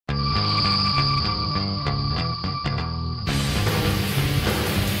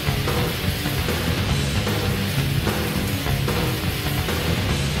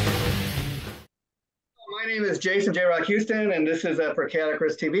Jason JROCK Houston, and this is for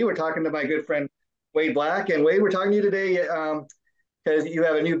Categories TV. We're talking to my good friend Wade Black. And Wade, we're talking to you today because you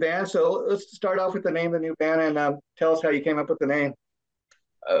have a new band. So let's start off with the name of the new band and tell us how you came up with the name.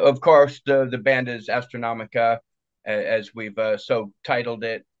 Of course, the band is Astronomica, as we've so titled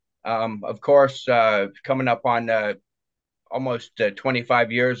it. Of course, coming up on almost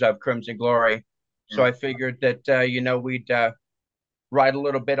 25 years of Crimson Glory. So Yeah. I figured that, we'd write a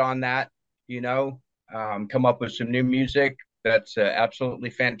little bit on that, come up with some new music that's absolutely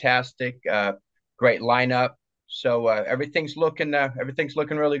fantastic. Great lineup. So everything's looking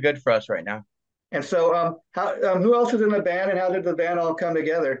really good for us right now. And so, how who else is in the band, and how did the band all come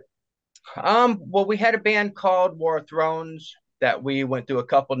together? Well, we had a band called War of Thrones that we went through a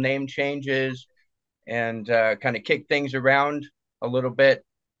couple name changes and kind of kicked things around a little bit,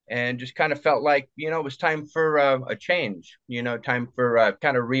 and just kind of felt like it was time for a change. Time for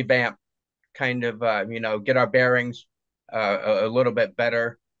kind of revamp, kind of get our bearings a little bit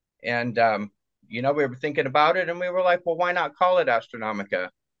better. And we were thinking about it, and we were like, well, why not call it Astronomica?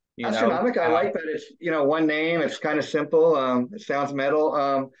 Astronomica, I like that. It's one name. It's kind of simple. It sounds metal.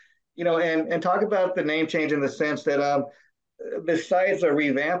 And talk about the name change in the sense that besides the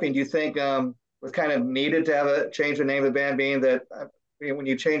revamping, do you think was kind of needed to have a change the name of the band? Being that when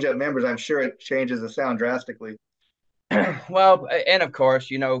you change up members, I'm sure it changes the sound drastically. Well, and of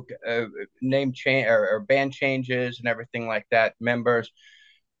course, name change or band changes and everything like that, members.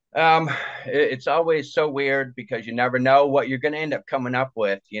 Um, it's always so weird because you never know what you're going to end up coming up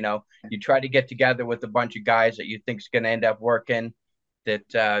with. You try to get together with a bunch of guys that you think is going to end up working, that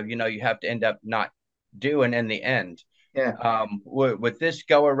you have to end up not doing in the end. Yeah. With this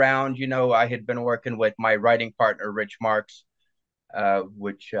go around, I had been working with my writing partner Rich Marks,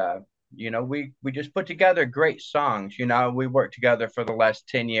 which we just put together great songs. We worked together for the last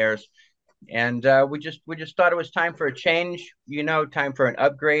 10 years, and we just thought it was time for a change. Time for an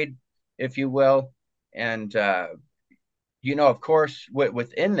upgrade, if you will. And of course,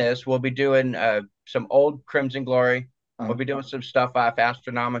 within this, we'll be doing some old Crimson Glory. We'll be doing some stuff off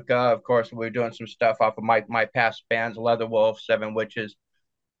Astronomica. Of course, we'll be doing some stuff off of my past bands, Leather Wolf, Seven Witches.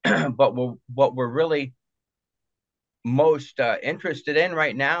 But what we're really most interested in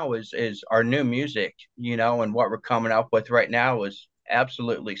right now is our new music, and what we're coming up with right now is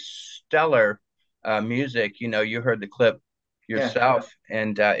absolutely stellar music. You heard the clip Yeah. yourself,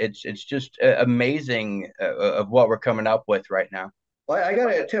 and it's just amazing of what we're coming up with right now. Well, I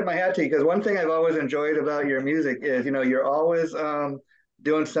gotta tip my hat to you because one thing I've always enjoyed about your music is, you're always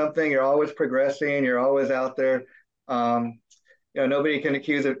doing something, you're always progressing, you're always out there. Um, Nobody can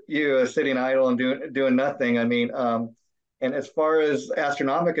accuse of you of sitting idle and doing nothing. I mean, and as far as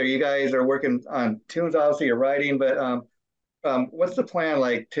Astronomica, you guys are working on tunes. Obviously, you're writing, but what's the plan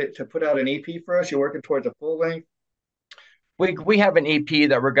like to put out an EP for us? You're working towards a full length. We have an EP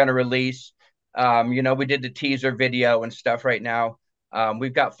that we're going to release. We did the teaser video and stuff right now.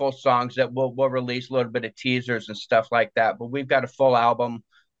 We've got full songs that we'll release a little bit of teasers and stuff like that. But we've got a full album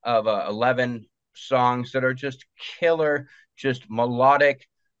of 11 songs that are just killer, just melodic,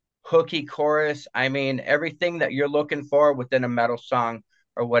 hooky chorus. I mean, everything that you're looking for within a metal song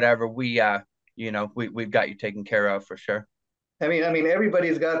or whatever. We've got you taken care of for sure. I mean,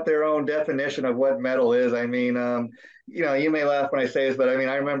 everybody's got their own definition of what metal is. I mean, you may laugh when I say this, but I mean,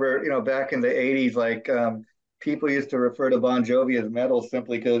 I remember, back in the '80s, like people used to refer to Bon Jovi as metal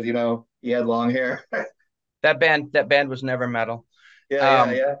simply because, he had long hair. That band was never metal. Yeah, yeah,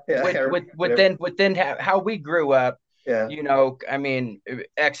 Um, yeah, with yeah. with Whatever. within how we grew up, Yeah. I mean,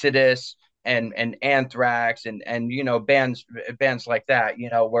 Exodus and Anthrax and bands like that,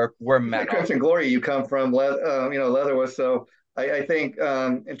 we're You said metal. Crimson Glory, you come from, Leatherwood. So I think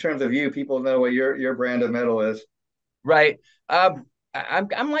in terms of you, people know what your brand of metal is. Right.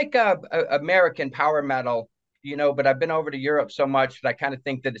 I'm like a American power metal, but I've been over to Europe so much that I kind of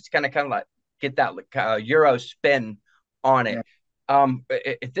think that it's kind of like get that like Euro spin on Yeah.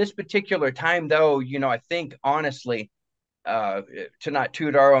 it. At this particular time, though, I think honestly, to not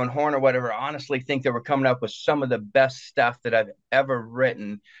toot our own horn or whatever, I honestly think that we're coming up with some of the best stuff that I've ever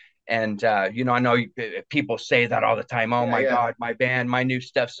written. And I know people say that all the time. Oh Yeah, my yeah. God, my band, my new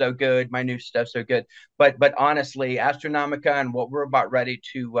stuff's so good, my new stuff's so good. But honestly, Astronomica and what we're about ready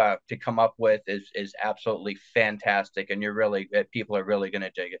to come up with is absolutely fantastic, and people are really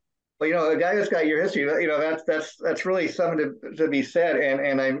gonna dig it. Well, a guy that's got your history, that's really something to be said,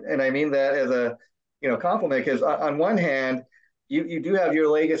 and I mean that as a compliment because on one hand, you do have your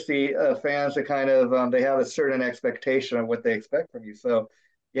legacy fans that kind of they have a certain expectation of what they expect from you, so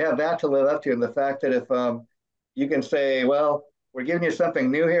you have that to live up to, and the fact that if you can say, well, we're giving you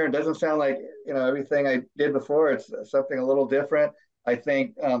something new here. It doesn't sound like everything I did before. It's something a little different. I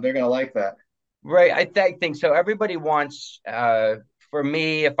think they're going to like that. Right. Think so. Everybody wants, for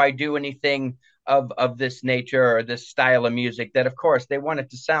me, if I do anything of this nature or this style of music, that of course they want it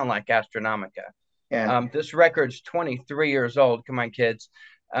to sound like Astronomica. And This record's 23 years old. Come on, kids.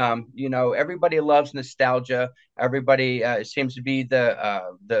 Everybody loves nostalgia. Everybody seems to be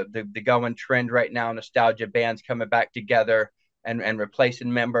the going trend right now. Nostalgia bands coming back together and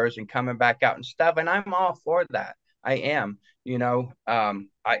replacing members and coming back out and stuff. And I'm all for that. I am.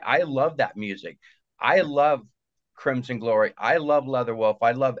 I love that music. I love Crimson Glory. I love Leatherwolf.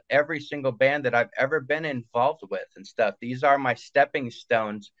 I love every single band that I've ever been involved with and stuff. These are my stepping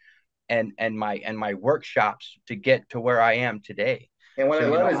stones and my workshops to get to where I am today. and what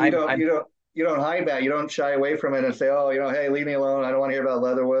So I love is I'm you don't hide that. You don't shy away from it and say, oh, hey, leave me alone. I don't want to hear about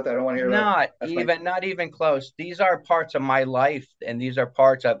Leatherwood. I don't want to hear about that's my not even close. These are parts of my life, and these are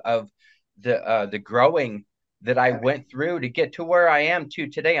parts of the growing that I went through to get to where I am to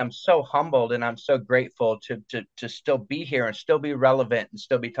today. I'm so humbled and I'm so grateful to still be here and still be relevant and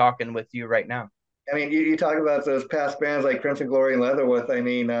still be talking with you right now. I mean, you talk about those past bands like Crimson Glory and Leatherwood. I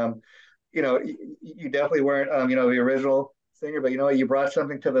mean, you definitely weren't, the original singer, but you brought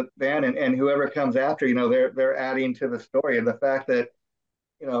something to the band, and whoever comes after, they're adding to the story, and the fact that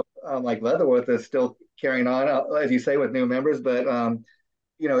like Leatherwood is still carrying on, as you say, with new members, but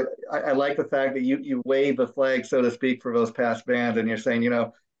I like the fact that you wave the flag, so to speak, for those past bands, and you're saying,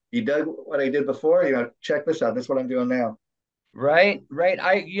 you dug what I did before, check this out. This is what I'm doing now. Right,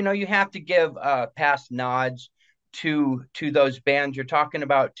 right. You have to give past nods to those bands. You're talking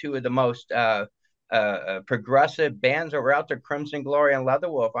about two of the most progressive bands that were out there, Crimson Glory and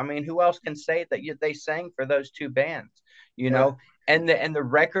Leatherwolf. I mean, who else can say that they sang for those two bands? You Yeah. know, and the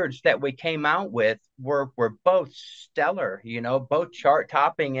records that we came out with were both stellar. Both chart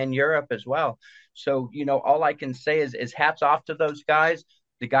topping in Europe as well. So all I can say is hats off to those guys,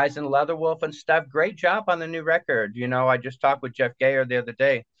 the guys in Leatherwolf and stuff. Great job on the new record. I just talked with Jeff Gayer the other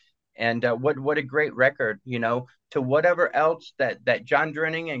day, and what a great record. To whatever else that John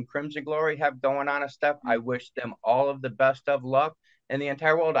Drenning and Crimson Glory have going on and stuff, I wish them all of the best of luck in the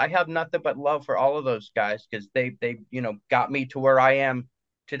entire world. I have nothing but love for all of those guys because they got me to where I am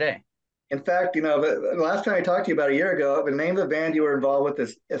today. In fact, the last time I talked to you about a year ago, the name of the band you were involved with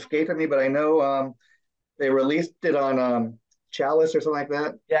is escaping me, but I know they released it on Chalice or something like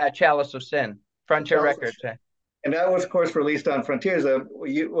that. Yeah, Chalice of Sin, Frontier Chalice, Records. and that was, of course, released on Frontiers.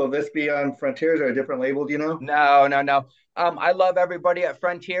 Will this be on Frontiers or a different label? Do you know? No, no, no. I love everybody at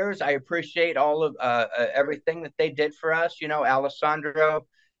Frontiers. I appreciate all of everything that they did for us. Alessandro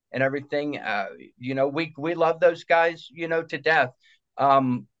and everything. We love those guys. To death.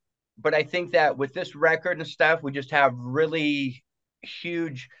 But I think that with this record and stuff, we just have really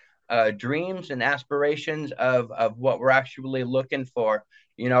huge dreams and aspirations of what we're actually looking for.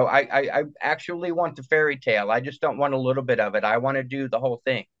 I actually want the fairy tale. I just don't want a little bit of it. I want to do the whole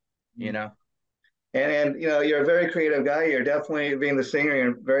thing. You know. And you're a very creative guy. You're definitely being the singer.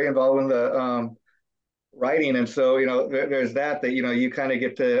 You're very involved in the writing, and so there's that you kind of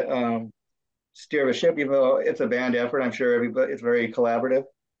get to steer the ship, even though it's a band effort. I'm sure everybody it's very collaborative.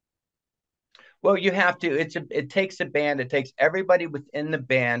 Well, you have to. It takes a band. It takes everybody within the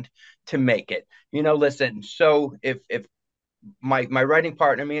band to make it. Listen. So if my writing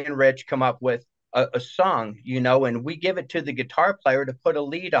partner, me and Rich, come up with a song, and we give it to the guitar player to put a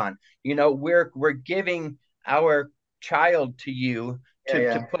lead on. We're giving our child to you Yeah,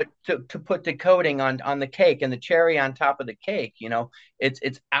 yeah. to put the coating on the cake and the cherry on top of the cake.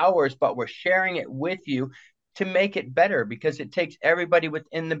 It's ours, but we're sharing it with you to make it better because it takes everybody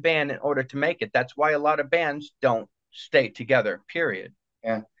within the band in order to make it. That's why a lot of bands don't stay together, period.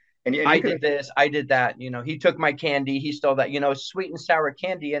 Yeah. And I you can, did this, I did that. He took my candy, he stole that. Sweet and sour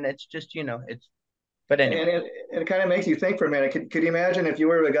candy, and it's just, it's. But and anyway, it kind of makes you think for a minute. Could you imagine if you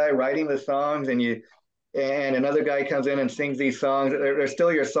were the guy writing the songs and another guy comes in and sings these songs? They're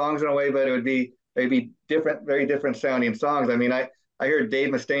still your songs in a way, but they'd be different, very different sounding songs. I mean, I heard Dave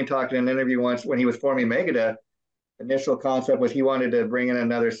Mustaine talking in an interview once when he was forming Megadeth. Initial concept was he wanted to bring in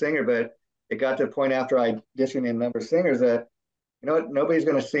another singer, but it got to the point after auditioning a number of singers that what, nobody's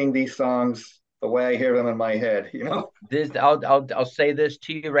going to sing these songs the way I hear them in my head. I'll say this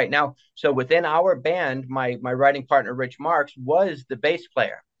to you right now. So within our band, my writing partner Rich Marks was the bass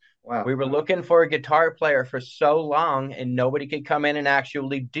player. Wow. We were looking for a guitar player for so long, and nobody could come in and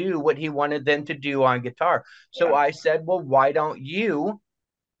actually do what he wanted them to do on guitar. So Yeah. I said, well, why don't you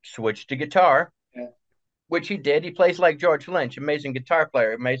switch to guitar? Yeah. Which he did. He plays like George Lynch, amazing guitar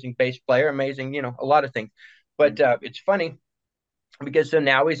player, amazing bass player, amazing, a lot of things. But it's funny. because so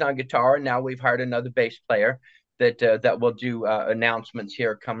now he's on guitar, and now we've hired another bass player that will do announcements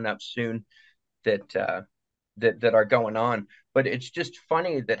here coming up soon that that are going on. But it's just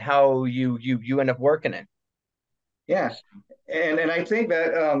funny that how you end up working it. Yeah, and I think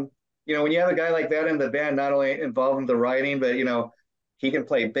that when you have a guy like that in the band, not only involved in the writing, but he can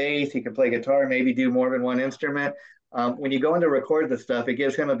play bass, he can play guitar, maybe do more than one instrument. When you go in to record the stuff, it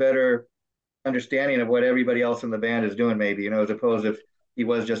gives him a better understanding of what everybody else in the band is doing, maybe as opposed if he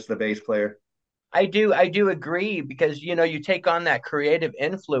was just the bass player. I do agree because you take on that creative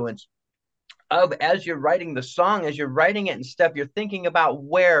influence of as you're writing the song, as you're writing it and stuff, you're thinking about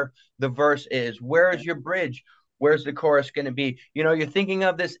where the verse is, where is your bridge, where's the chorus going to be. You're thinking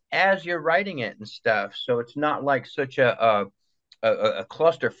of this as you're writing it and stuff. So it's not like such a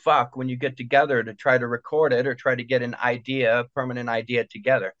clusterfuck when you get together to try to record it or try to get an idea, a permanent idea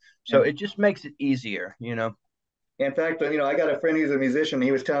together. So Yeah. it just makes it easier. In fact, I got a friend who's a musician.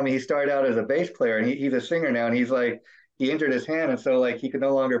 He was telling me he started out as a bass player, and he's a singer now. And he's like, he injured his hand, and so like he could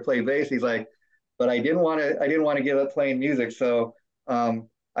no longer play bass. He's like, but I didn't want to give up playing music, so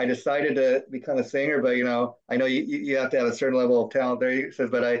I decided to become a singer. But I know you have to have a certain level of talent there. He says,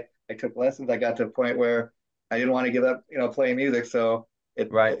 but I took lessons. I got to a point where I didn't want to give up, playing music. So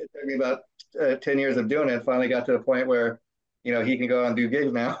Right. it took me about 10 years of doing it. Finally got to a point where he can go out and do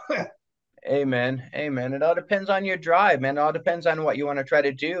gigs now. Amen. Amen. It all depends on your drive, man. It all depends on what you want to try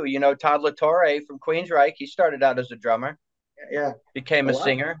to do. Todd LaTorre from Queensryche, he started out as a drummer, Yeah, became a a lot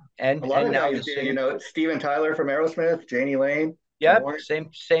singer, a and lot and of now guys just did. singing. Steven Tyler from Aerosmith, Janie Lane from Yep,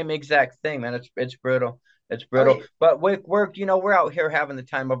 Warrant. same exact thing, man. It's brutal. It's Oh, brutal. But we're out here having the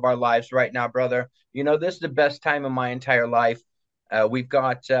time of our lives right now, brother. This is the best time of my entire life. We've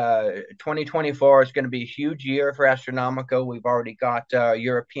got 2024 is going to be a huge year for Astronomica. We've already got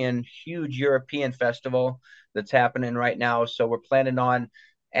huge European festival that's happening right now. So we're planning on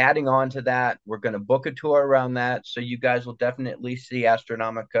adding on to that. We're going to book a tour around that. So you guys will definitely see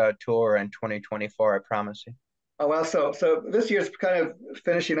Astronomica tour in 2024. I promise you. oh well, so this year's kind of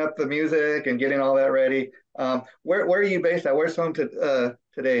finishing up the music and getting all that ready. Where are you based at? Where's home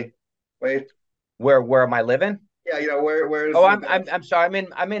today? Wait, Where am I living? yeah, where's Oh, the I'm sorry.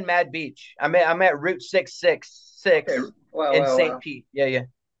 I'm in Mad Beach. I'm at Route six six okay? six Wow, in wow, St. wow, Pete. Yeah, yeah.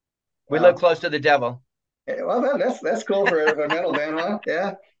 We live wow. close to the devil. Well, that's cool for a metal band, huh?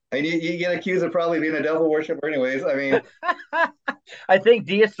 Yeah. And you get accused of probably being a devil worshiper, anyways. I mean, I think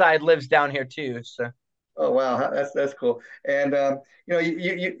Deicide lives down here too. So oh wow, that's cool. And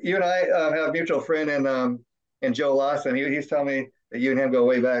you and I have a mutual friend in Joe Lawson. He's telling me that you and him go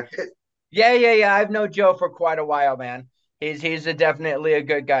way back. yeah, yeah, yeah. I've known Joe for quite a while, man. Definitely a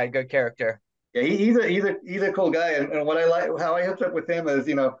good guy, good character. Yeah, he's a cool guy. And what I like, how I hooked up with him is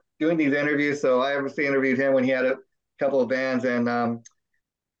doing these interviews. So I obviously interviewed him when he had a couple of bands, and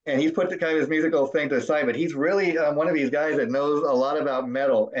he's put the kind of his musical thing to the side. But he's really one of these guys that knows a lot about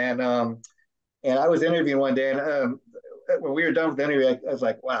metal. And I was interviewing one day, and when we were done with the interview, I was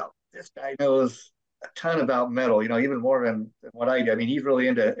like, wow, this guy knows a ton about metal, even more than what I do. I mean, he's really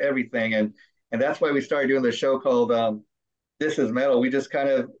into everything. And that's why we started doing the show called This Is Metal. We just kind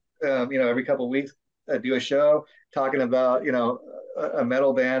of, every couple of weeks do a show talking about, a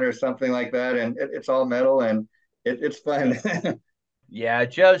metal band or something like that. And it's all metal and it's fun. Yeah,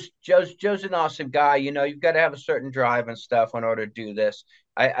 Joe's an awesome guy. You've got to have a certain drive and stuff in order to do this.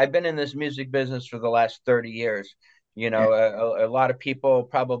 I've been in this music business for the last 30 years. Yeah. A lot of people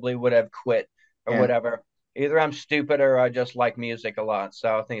probably would have quit or Yeah. whatever. Either I'm stupid or I just like music a lot.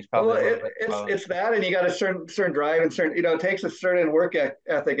 So I think it's Well, probably a little bit of both. it's that, and you got a certain drive and certain, it takes a certain work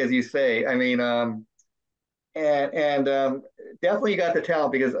ethic, as you say. I mean, and definitely you got the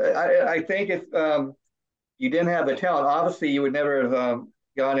talent because I think if you didn't have the talent, obviously you would never have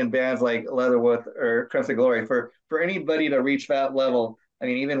gone in bands like Leatherwood or Crimson Glory. For anybody to reach that level, I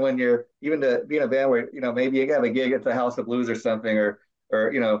mean, even to be in a band where maybe you have a gig at the House of Blues or something, or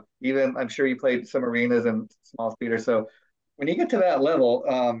even I'm sure you played some arenas and small theaters. So when you get to that level,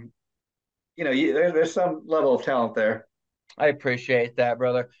 there's some level of talent there. I appreciate that,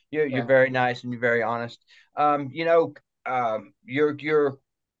 brother. You're Yeah, very nice and you're very honest.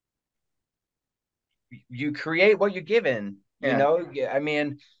 You create what you're given. yeah, Yeah, I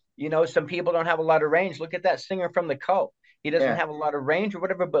mean, some people don't have a lot of range. Look at that singer from the Cult. He doesn't yeah. have a lot of range or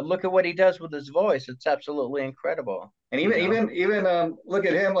whatever, but look at what he does with his voice. It's absolutely incredible. And You even know, even even look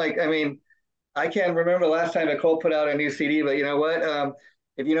at him. Like, I mean, I can't remember the last time a Cole put out a new CD, but you know what?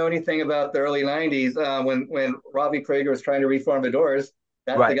 If you know anything about the early '90s, when Robbie Krieger was trying to reform the Doors,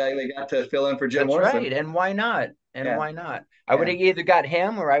 that's the right? guy they got to fill in for Jim That's Morrison. right. And why not? And Yeah, why not? I would yeah, have either got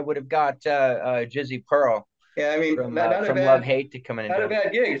him or I would have got Jizzy Pearl. Yeah, I mean, from Love Hate to coming and not a doing it.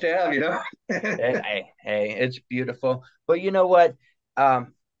 bad gig to have, Hey, it's beautiful. But you know what?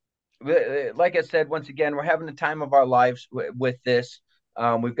 Um, like I said, once again, we're having the time of our lives with this.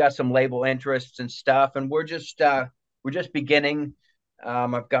 We've got some label interests and stuff, and we're just beginning.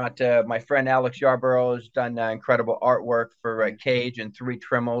 I've got my friend Alex Yarborough has done incredible artwork for Cage and three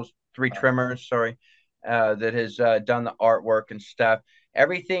trimmers, sorry, that has done the artwork and stuff.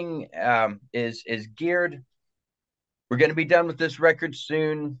 Everything is geared. We're going to be done with this record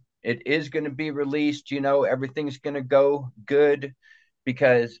soon. It is going to be released. You know, everything's going to go good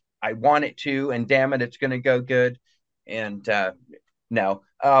because I want it to, and damn it, it's going to go good. And no,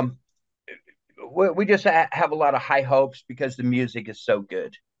 we just have a lot of high hopes because the music is so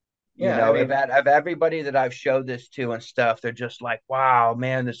good. You Yeah, I know, mean, I've everybody that I've showed this to and stuff, they're just like, wow,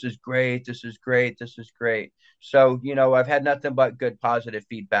 man, this is great. This is great. This is great. So, you know, I've had nothing but good positive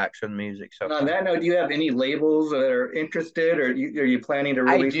feedbacks from the music so and on far. that note, do you have any labels that are interested, or are you planning to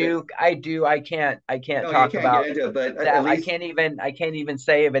release it? I do. I can't No, you talk can't get about into it, but at that. least I can't even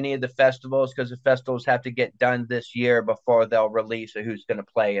say of any of the festivals because the festivals have to get done this year before they'll release who's going to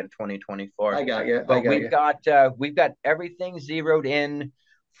play in 2024. I got you. I But got you. we've got everything zeroed in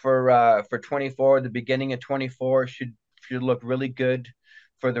for 24. The beginning of 24 should look really good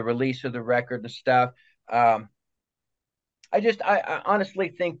for the release of the record and stuff. Um, I honestly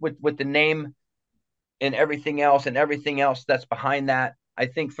think with the name and everything else that's behind that. I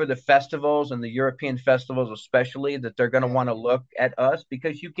think for the festivals and the European festivals, especially, that they're going to Yeah, want to look at us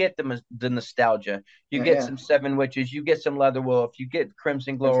because you get the nostalgia. You yeah, get yeah. some Seven Witches, you get some Leather Wolf, you get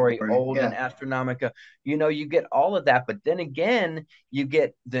Crimson Crimson Glory, Glory. Old and Yeah, Astronomica. You know, you get all of that. But then again, you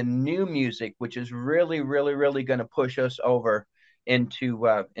get the new music, which is really, really, really going to push us over into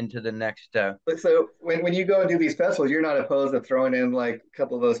the next but so when you go and do these festivals, you're not opposed to throwing in like a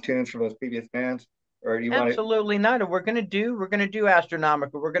couple of those tunes from those previous bands, or you want to? Absolutely not. We're gonna do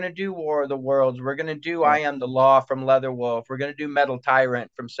Astronomica. We're gonna do War of the Worlds. We're gonna do Yeah, I Am the Law from Leather Wolf. We're gonna do Metal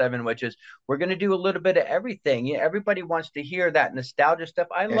Tyrant from Seven Witches. We're gonna do a little bit of everything. Yeah, everybody wants to hear that nostalgia stuff.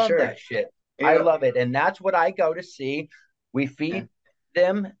 I yeah, love sure. that shit. You I know, love it, and that's what I go to see. We yeah, feed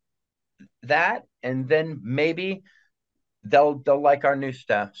them that, and then maybe they'll like our new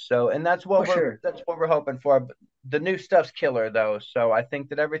stuff. So, and oh sure. that's what we're hoping for. The new stuff's killer though, so I think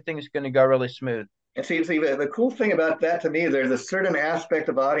that everything's gonna go really smooth. And see, the cool thing about that to me is there's a certain aspect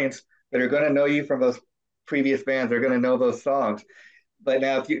of audience that are going to know you from those previous bands. They're going to know those songs. But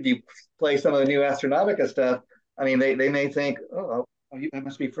now, if you play some of the new Astronomica stuff, I mean, they may think, oh, that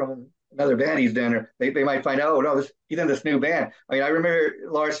must be from another band he's done, or they might find out, oh, no, he's in this new band. I mean, I remember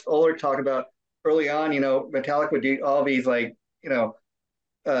Lars Ulrich talk about early on, Metallica would do all these like,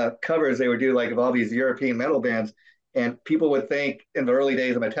 covers they would do like of all these European metal bands, and people would think in the early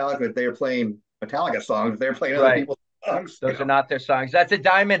days of Metallica that they were playing Metallica songs, they're playing other Right. people's songs. Those are not their songs. That's a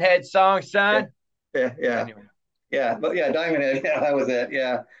Diamond Head song, Yeah, son. yeah, yeah, Anyway, yeah, but yeah, Diamond Head, yeah, that was it,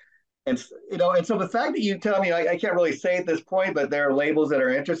 yeah. And and so the fact that you tell me, I can't really say at this point, but there are labels that are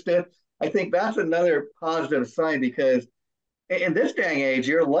interested. I think that's another positive sign because in this day and age,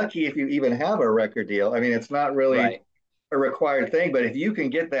 you're lucky if you even have a record deal. I mean, it's not really right. a required thing, but if you can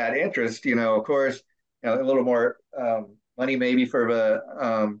get that interest, of course, a little more money maybe for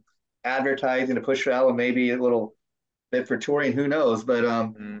the advertising to push out, and maybe a little bit for touring. Who knows? But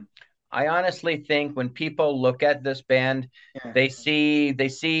Mm. I honestly think when people look at this band, yeah, they see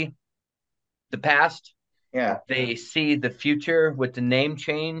the past, yeah, they see the future with the name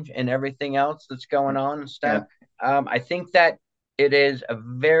change and everything else that's going on and yeah, stuff. I think that it is a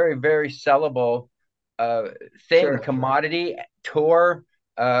very, very sellable uh, thing, sure, commodity, tour,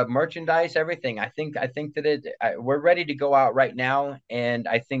 merchandise, everything. I think that we're ready to go out right now, and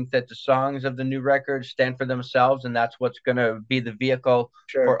I think that the songs of the new record stand for themselves, and that's what's going to be the vehicle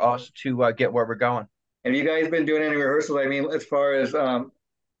sure. for us to get where we're going. Have you guys been doing any rehearsals? I mean, as far as I'm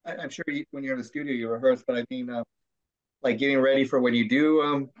sure when you're in the studio you rehearse, but I mean, like getting ready for when you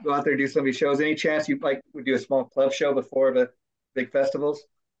do go out there and do some of these shows. Any chance you like would do a small club show before the big festivals?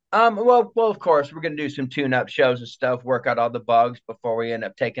 Of course, we're gonna do some tune-up shows and stuff, work out all the bugs before we end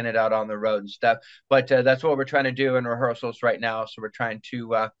up taking it out on the road and stuff. But that's what we're trying to do in rehearsals right now. So we're trying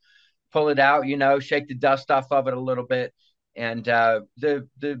to pull it out, shake the dust off of it a little bit, and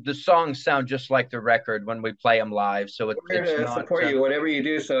the songs sound just like the record when we play them live. So We're it's here to not. support you, whatever you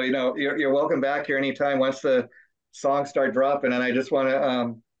do. So you're welcome back here anytime once the songs start dropping. And I just want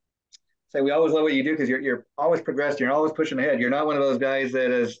to say we always love what you do because you're always progressing, you're always pushing ahead. You're not one of those guys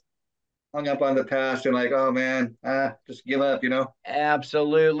that is hung up on the past and like, oh man, just give up.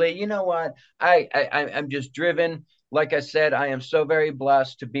 Absolutely. You know what? I'm just driven. Like I said, I am so very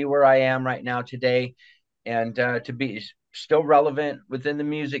blessed to be where I am right now today. and to be still relevant within the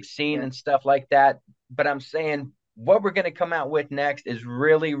music scene Yeah. and stuff like that. But I'm saying what we're going to come out with next is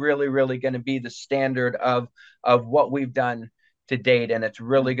really, really, really going to be the standard of what we've done to date, and it's Yeah.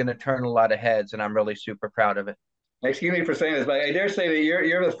 really going to turn a lot of heads, and I'm really super proud of it. Excuse me for saying this, but I dare say that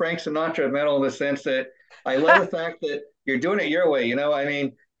you're the Frank Sinatra of metal in the sense that I love the fact that you're doing it your way. I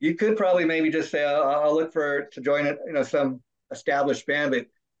mean, you could probably maybe just say I'll look for to join it, some established band,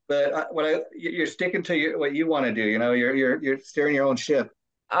 but you're sticking to what you want to do. You're steering your own ship.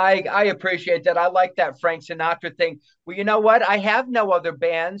 I appreciate that. I like that Frank Sinatra thing. Well, you know what? I have no other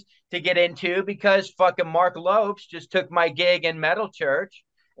bands to get into because fucking Mark Lopes just took my gig in Metal Church,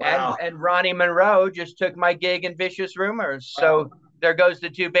 and Wow, Ronnie Monroe just took my gig in Vicious Rumors. wow, So there goes the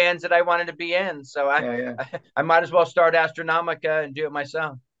two bands that I wanted to be in. So I yeah, yeah. I might as well start Astronomica and do it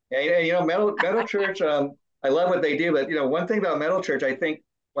myself. Yeah, yeah, Metal Church. I love what they do, but one thing about Metal Church, I think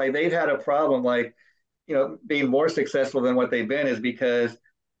like they've had a problem, like being more successful than what they've been is because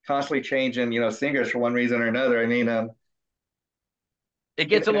constantly changing, singers for one reason or another. I mean, It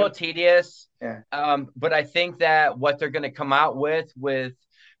gets a little tedious, yeah, but I think that what they're going to come out with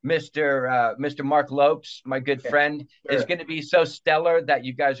Mr. Mark Lopes, my good yeah, friend, is sure. going to be so stellar that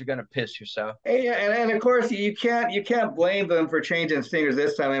you guys are going to piss yourself. And of course you can't blame them for changing singers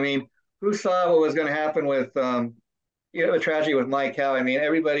this time. I mean, who saw what was going to happen with the tragedy with Mike Howe? I mean,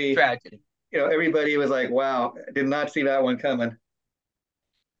 Tragedy. everybody was like, wow, did not see that one coming.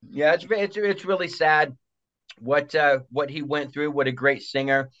 Yeah, it's really sad what he went through. What a great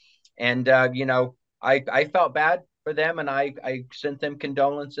singer, and I felt bad for them, and I sent them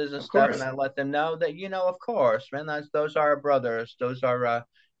condolences and Of stuff, and course. I let them know that of course, man, those are our brothers, those are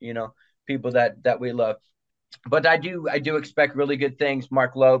you know people that we love. But I do expect really good things.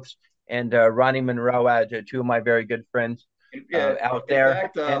 Mark Lopes and Ronnie Monroe, two of my very good friends Yeah. out In there.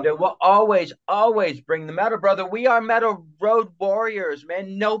 fact, And we'll always bring the metal, brother. We are metal road warriors,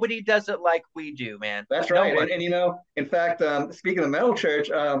 man. Nobody does it like we do, man. that's right. And, Nobody. and in fact, speaking of Metal Church,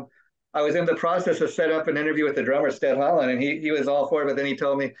 I was in the process of set up an interview with the drummer, Sted Holland, and he was all for it. But then he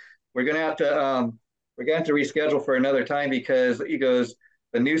told me we're going to have to we're going to have to reschedule for another time because he goes,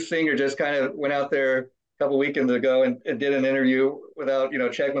 the new singer just kind of went out there a couple weekends ago and did an interview without,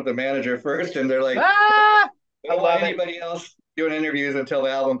 checking with the manager first. And they're like, Ah, we I don't want love it. anybody else doing interviews until the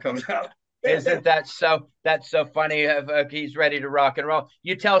album comes out. Isn't that so? That's so funny. He's ready to rock and roll.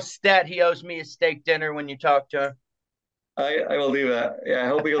 You tell Stet he owes me a steak dinner when you talk to him. I will do that. Yeah,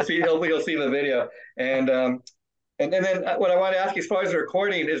 hopefully you'll see the video. And then what I want to ask you as far as the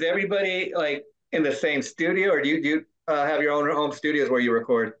recording, is everybody like in the same studio, or do you have your own home studios where you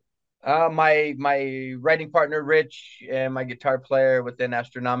record? My writing partner Rich and my guitar player within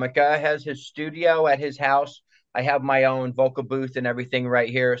Astronomica has his studio at his house. I have my own vocal booth and everything right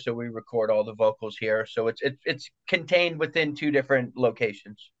here, so we record all the vocals here. So it's contained within two different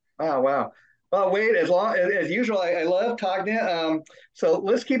locations. Oh, wow. Well, Wade, as usual, I love talking to you. So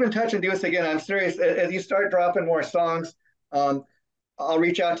let's keep in touch and do this again. I'm serious. As you start dropping more songs, um, I'll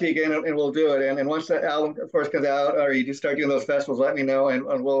reach out to you again and we'll do it. And once the album, of course, comes out or you do start doing those festivals, let me know and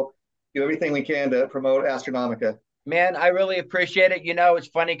we'll do everything we can to promote Astronomica. Man, I really appreciate it. It's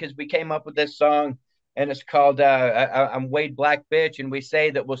funny because we came up with this song and it's called I'm Wade Black Bitch, and we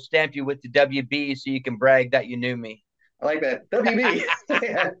say that we'll stamp you with the WB so you can brag that you knew me. I like that.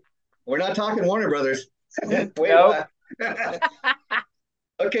 WB. We're not talking Warner Brothers. Way Nope. black.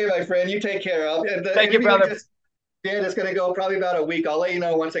 Okay, my friend, you take care. The Thank you, interview we brother. just did is going to go probably about a week. I'll let you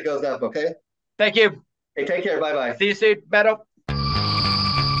know once it goes up. Okay. Thank you. Hey, take care. Bye bye. See you soon, Meadow.